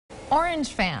Orange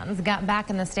fans got back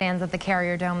in the stands at the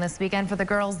Carrier Dome this weekend for the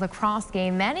girls' lacrosse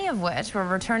game, many of which were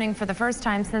returning for the first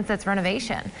time since its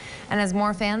renovation. And as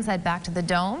more fans head back to the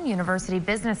Dome, university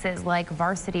businesses like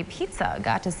Varsity Pizza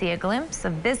got to see a glimpse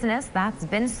of business that's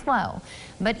been slow.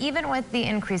 But even with the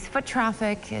increased foot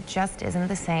traffic, it just isn't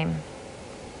the same.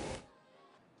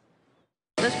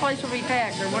 This place will be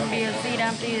packed. There wouldn't be a seat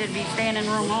empty. There'd be standing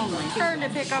room only. Starting to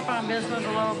pick up on business a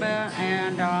little bit,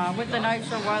 and with the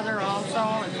nicer weather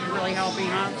also, it's really helping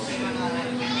us.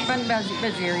 It's been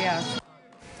busier, yes.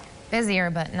 Busier,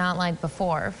 but not like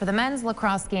before. For the men's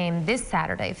lacrosse game this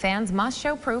Saturday, fans must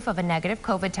show proof of a negative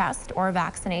COVID test or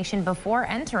vaccination before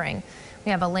entering. We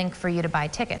have a link for you to buy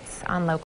tickets on Lacrosse.